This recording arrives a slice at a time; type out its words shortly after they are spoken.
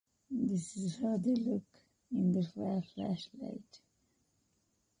This is how they look in the flashlight.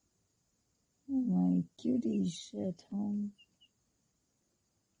 My cuties at home.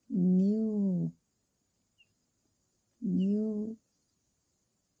 New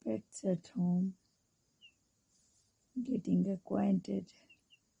pets at home. Getting acquainted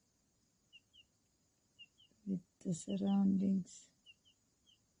with the surroundings.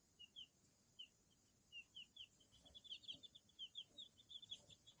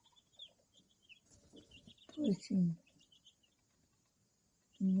 Perching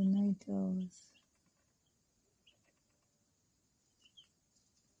in the night hours.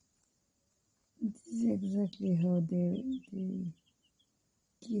 This is exactly how they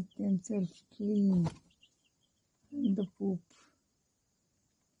keep themselves clean from the poop.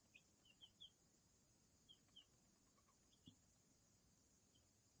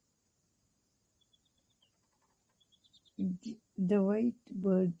 The white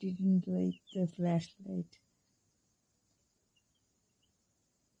bird didn't like the flashlight.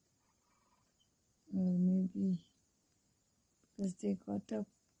 Or maybe because they got up,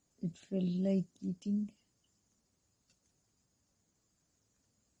 it felt like eating.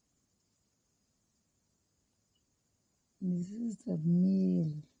 This is the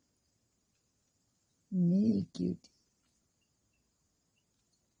male cutie.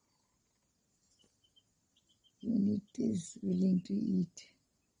 When it is willing to eat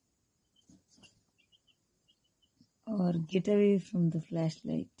or get away from the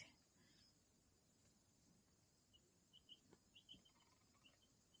flashlight.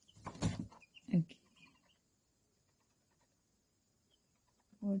 Okay.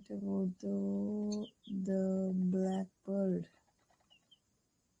 What about the black bird?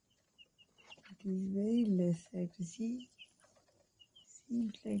 It is very less accuracy.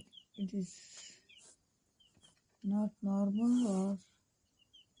 Seems like it is not normal, or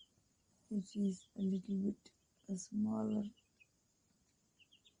it is a little bit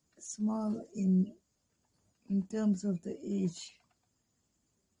small in terms of the age.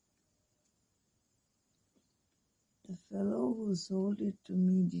 The fellow who sold it to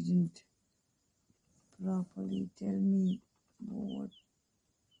me didn't properly tell me what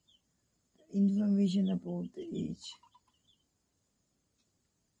information about the age.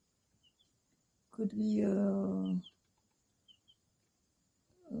 Could be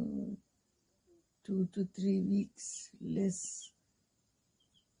 2 to 3 weeks less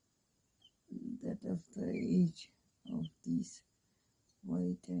that of the age of these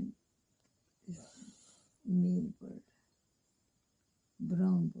white and male bird,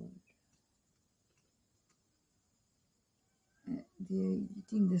 brown bird. They are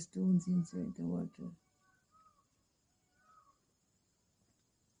eating the stones inside the water.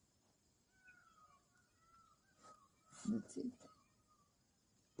 That's it.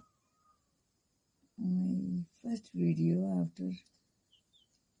 My first video after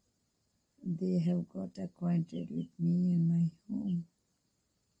they have got acquainted with me and my home.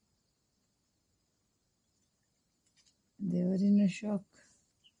 They were in a shock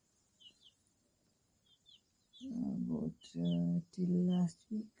about till last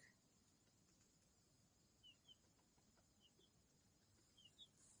week.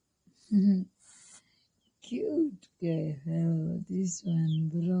 Cute guy. Oh, this one,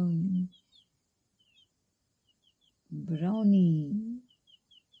 Brownie,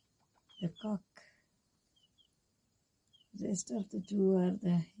 the cock. Rest of the two are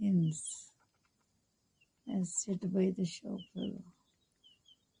the hens, as said by the shop fellow.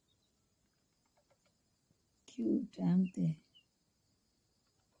 Cute, aren't they?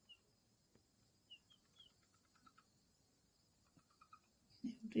 I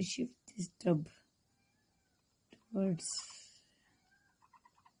have to shift this tub towards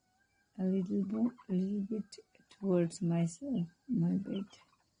a little bit towards myself, my bed,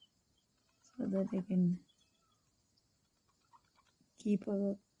 so that I can keep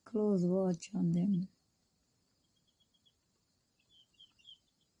a close watch on them.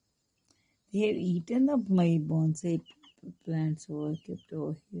 They have eaten up my bonsai plants kept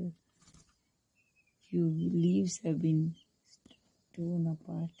over here. Few leaves have been torn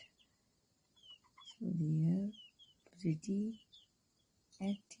apart. So they are pretty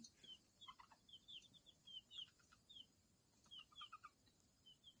active.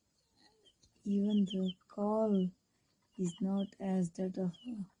 Even the call is not as that of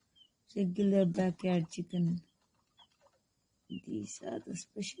a regular backyard chicken. These are the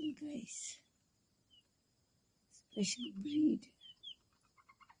special guys. Special breed.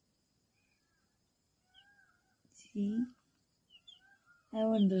 See? I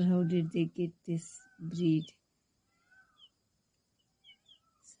wonder how did they get this breed.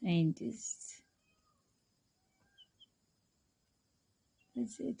 scientists.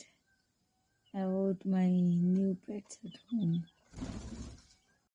 That's it about my new pets at home.